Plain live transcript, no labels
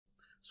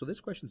So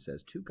this question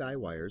says, two guy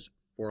wires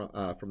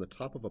from the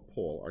top of a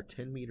pole are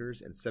 10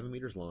 meters and 7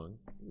 meters long,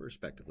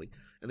 respectively,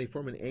 and they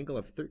form an angle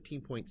of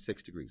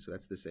 13.6 degrees. So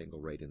that's this angle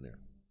right in there.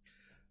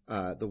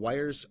 The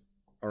wires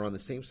are on the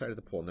same side of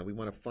the pole. Now we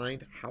want to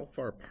find how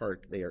far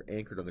apart they are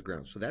anchored on the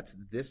ground. So that's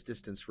this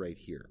distance right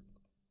here.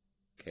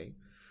 Okay.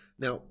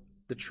 Now,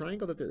 the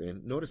triangle that they're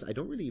in, notice I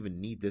don't really even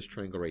need this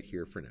triangle right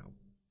here for now.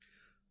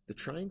 The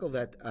triangle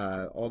that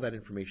all that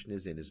information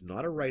is in is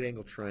not a right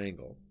angle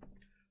triangle.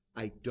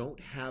 I don't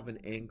have an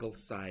angle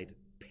side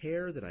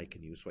pair that I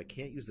can use, so I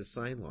can't use the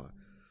sine law.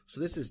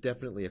 So this is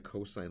definitely a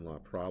cosine law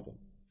problem.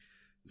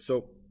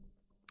 So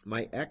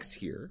my x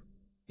here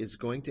is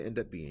going to end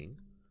up being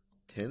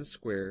 10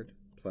 squared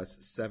plus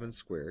 7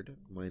 squared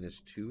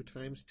minus 2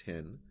 times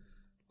 10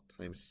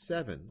 times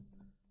 7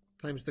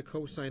 times the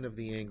cosine of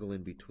the angle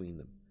in between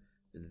them.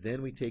 And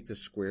then we take the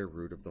square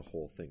root of the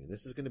whole thing. And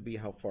this is going to be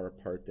how far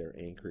apart they're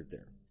anchored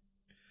there.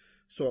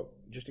 So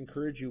just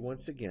encourage you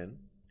once again,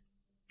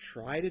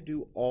 try to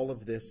do all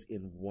of this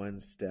in one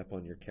step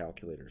on your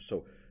calculator.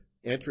 So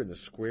enter in the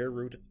square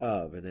root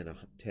of, and then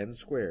 10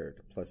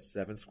 squared plus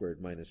 7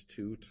 squared minus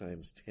 2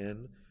 times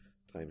 10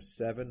 times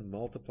 7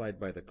 multiplied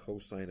by the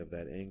cosine of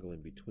that angle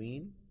in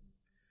between.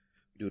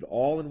 Do it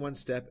all in one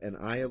step, and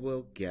I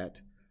will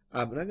get,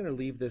 and I'm going to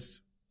leave this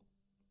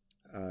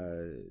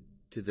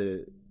to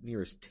the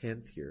nearest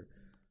tenth here.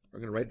 I'm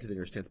going to write it to the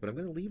nearest tenth, but I'm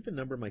going to leave the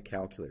number in my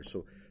calculator.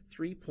 So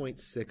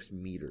 3.6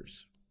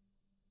 meters.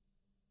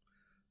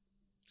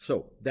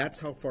 So that's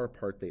how far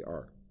apart they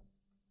are.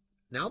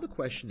 Now the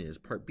question is,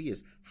 part B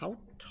is, how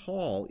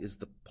tall is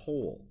the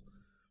pole?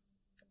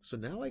 So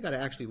now I got to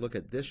actually look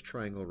at this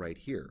triangle right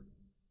here.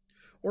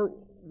 Or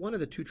one of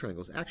the two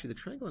triangles. Actually, the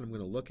triangle I'm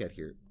going to look at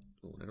here,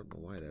 oh, I don't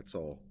know why that's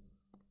all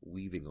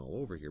weaving all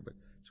over here, but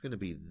it's going to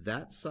be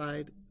that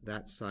side, and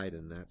that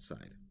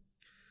side.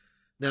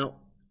 Now,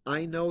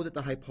 I know that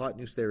the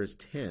hypotenuse there is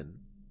 10.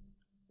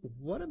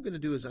 What I'm going to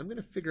do is I'm going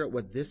to figure out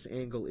what this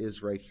angle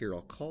is right here.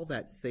 I'll call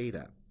that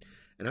theta.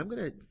 And I'm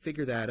going to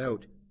figure that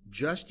out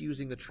just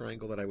using the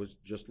triangle that I was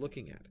just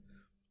looking at.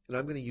 And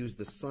I'm going to use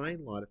the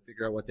sine law to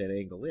figure out what that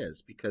angle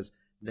is, because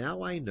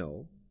now I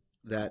know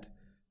that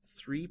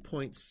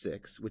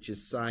 3.6, which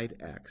is side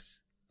x,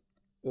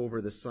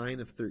 over the sine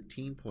of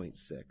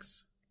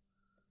 13.6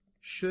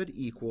 should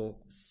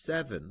equal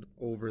 7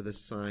 over the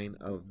sine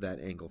of that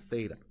angle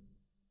theta.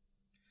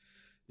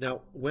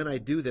 Now, when I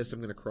do this, I'm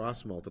going to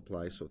cross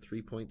multiply, so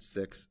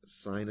 3.6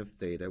 sine of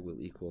theta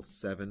will equal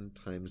 7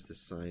 times the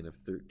sine of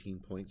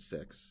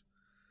 13.6.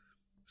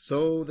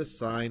 So the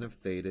sine of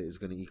theta is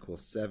going to equal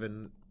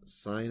 7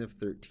 sine of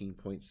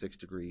 13.6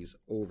 degrees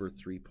over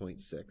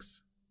 3.6.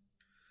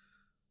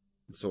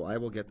 So I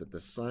will get that the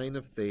sine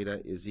of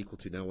theta is equal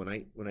to, now when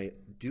I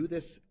do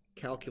this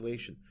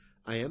calculation,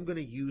 I am going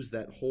to use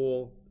that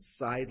whole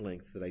side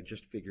length that I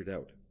just figured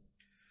out.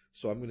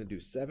 So I'm going to do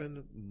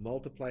 7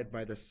 multiplied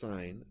by the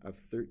sine of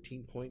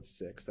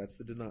 13.6, that's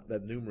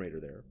the numerator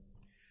there,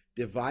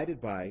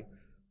 divided by,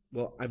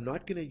 well, I'm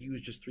not going to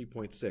use just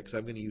 3.6,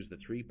 I'm going to use the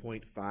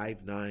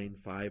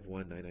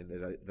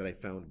 3.595199 that I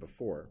found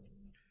before,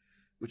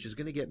 which is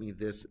going to get me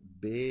this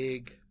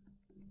big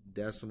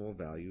decimal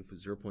value for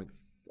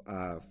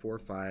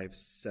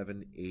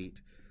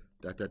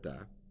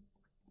 0.4578,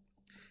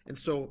 And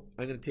so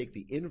I'm going to take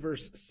the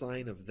inverse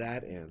sine of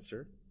that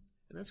answer,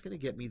 and that's going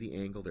to get me the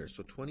angle there,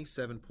 so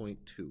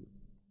 27.2.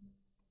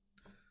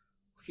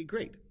 Okay,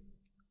 great.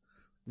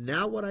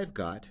 Now what I've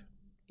got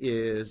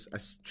is a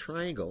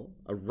triangle,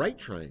 a right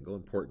triangle,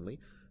 importantly,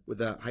 with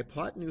a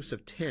hypotenuse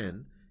of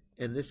 10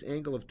 and this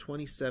angle of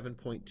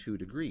 27.2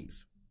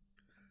 degrees.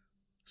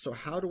 So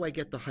how do I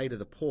get the height of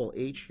the pole,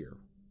 h, here?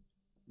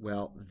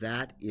 Well,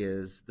 that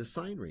is the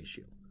sine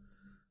ratio.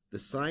 The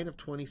sine of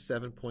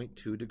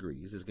 27.2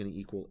 degrees is going to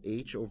equal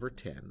h over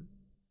 10.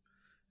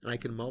 And I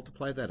can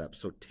multiply that up.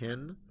 So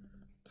 10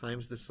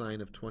 times the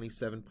sine of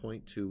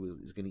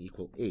 27.2 is going to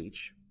equal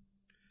h.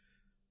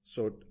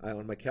 So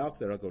on my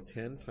calculator, I'll go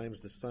 10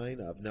 times the sine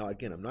of, now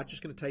again, I'm not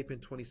just going to type in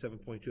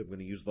 27.2. I'm going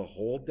to use the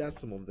whole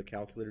decimal that the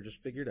calculator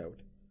just figured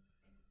out.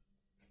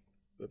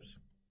 Oops.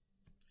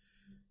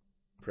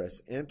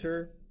 Press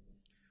enter.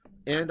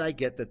 And I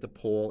get that the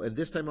pole, and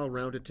this time I'll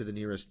round it to the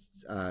nearest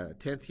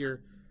tenth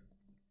here.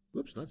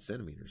 Whoops, not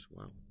centimeters.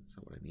 Wow, that's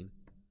not what I mean.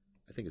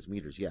 I think it's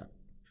meters, yeah.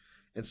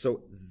 And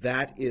so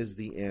that is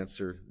the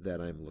answer that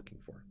I'm looking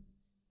for.